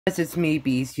Guys, it's me,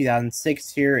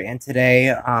 B2006 here, and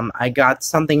today, I got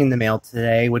something in the mail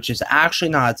today, which is actually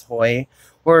not a toy,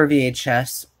 or a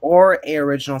VHS, or a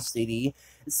original CD.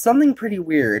 It's something pretty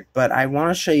weird, but I want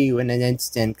to show you in an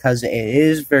instant, because it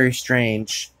is very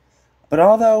strange. But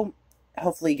although,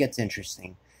 hopefully it gets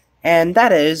interesting. And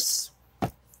that is,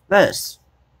 this.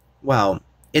 Well,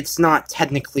 it's not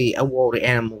technically a World of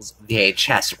Animals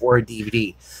VHS or a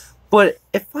DVD. But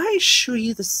if I show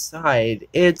you the side,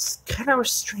 it's kind of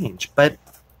strange, but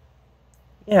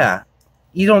yeah,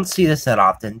 you don't see this that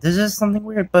often. This is something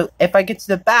weird, but if I get to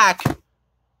the back,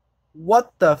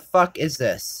 what the fuck is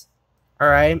this?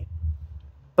 Alright?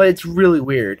 But it's really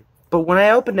weird. But when I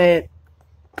open it,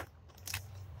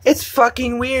 it's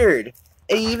fucking weird.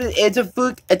 It's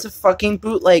a fucking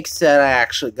bootleg set I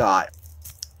actually got.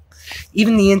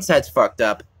 Even the inside's fucked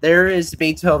up. There is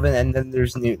Beethoven and then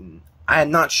there's Newton.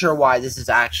 I'm not sure why this is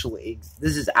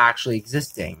actually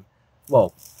existing.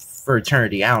 Well, for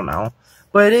eternity, I don't know.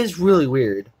 But it is really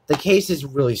weird. The case is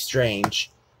really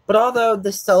strange. But although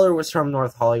the seller was from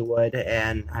North Hollywood,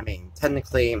 and I mean,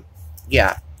 technically,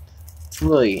 yeah, it's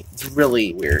really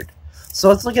weird. So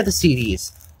let's look at the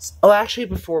CDs. Oh, actually,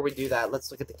 before we do that, let's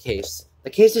look at the case. The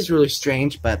case is really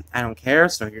strange, but I don't care.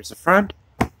 So here's the front,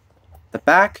 the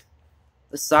back,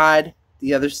 the side,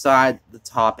 the other side, the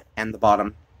top, and the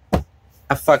bottom.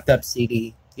 A fucked up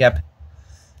CD. Yep.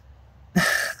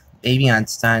 Baby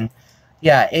Einstein.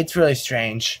 Yeah, it's really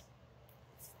strange.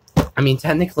 I mean,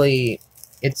 technically,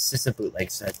 it's just a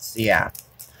bootleg set. So yeah.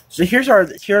 So here are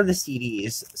the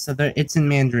CDs. So it's in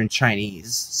Mandarin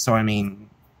Chinese. So I mean,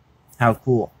 how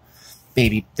cool.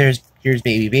 Here's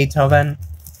Baby Beethoven,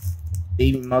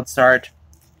 Baby Mozart,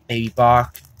 Baby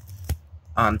Bach,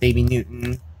 Baby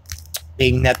Newton,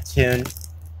 Baby Neptune,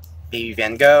 Baby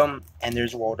Van Gogh, and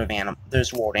there's World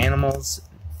Animals,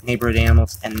 Neighborhood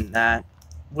Animals, and that,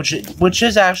 which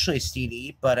is actually a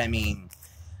CD, but I mean,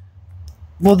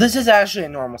 well, this is actually a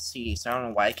normal CD, so I don't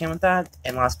know why it came with that.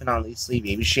 And last but not least,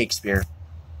 Baby Shakespeare.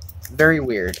 Very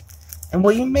weird. And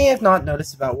what you may have not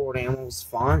noticed about World Animals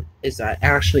font is that it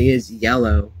actually is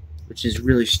yellow, which is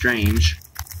really strange.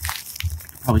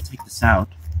 I'll probably take this out.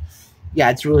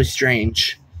 Yeah, it's really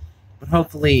strange, but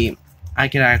hopefully I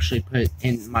could actually put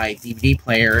in my DVD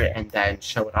player and then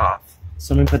show it off.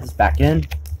 So I'm going to put this back in.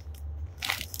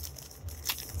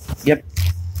 Yep.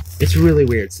 It's really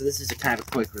weird. So this is a kind of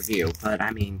a quick review. But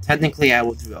I mean, technically I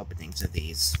will do openings of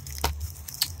these.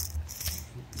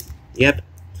 Yep.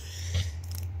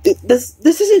 This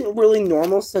isn't really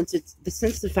normal since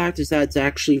the fact is that it's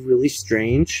actually really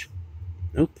strange.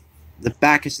 Nope. The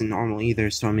back isn't normal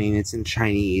either, so I mean, it's in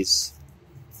Chinese.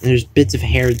 And there's bits of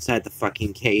hair inside the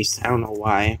fucking case. I don't know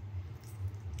why.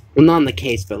 Well, not in the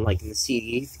case, but like in the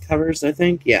CD covers, I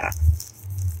think. Yeah.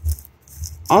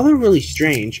 All they're really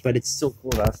strange, but it's still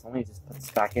cool though. So let me just put this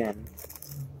back in.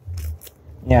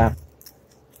 Yeah.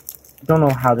 I don't know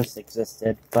how this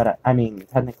existed, but I mean,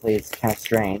 technically it's kind of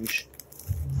strange.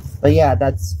 But yeah,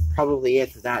 that's probably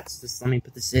it for that. So just let me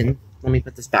put this in. Let me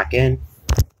put this back in.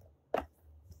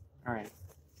 Alright.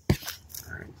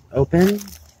 Alright. Open.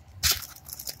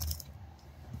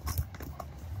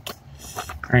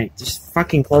 Alright, just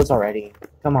fucking close already.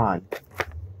 Come on.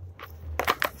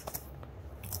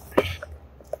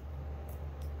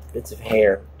 Bits of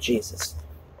hair. Jesus.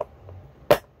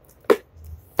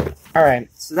 Alright,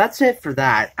 so that's it for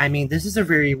that. I mean, this is a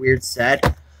very weird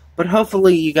set, but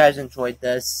hopefully you guys enjoyed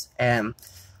this. And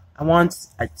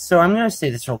so I'm going to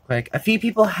say this real quick. A few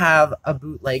people have a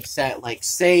bootleg set like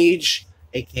Sage,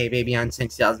 aka Baby on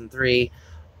 2003.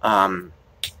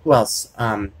 Who else?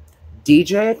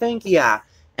 DJ, I think? Yeah.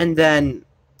 And then,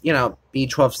 you know,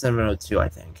 B12702, I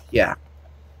think. Yeah.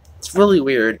 It's really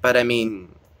weird, but I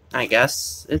mean, I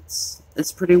guess it's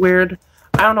pretty weird.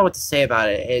 I don't know what to say about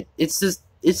it. It's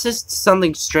just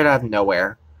something straight out of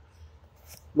nowhere.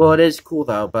 Well, it is cool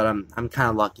though, but I'm kind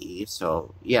of lucky,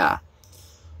 so yeah.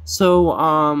 So,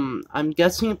 I'm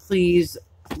guessing please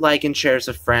like and share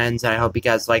with friends. I hope you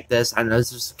guys like this. I know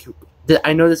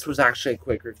this was actually a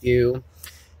quick review.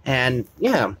 And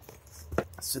yeah.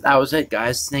 So that was it,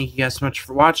 guys. Thank you guys so much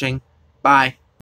for watching. Bye.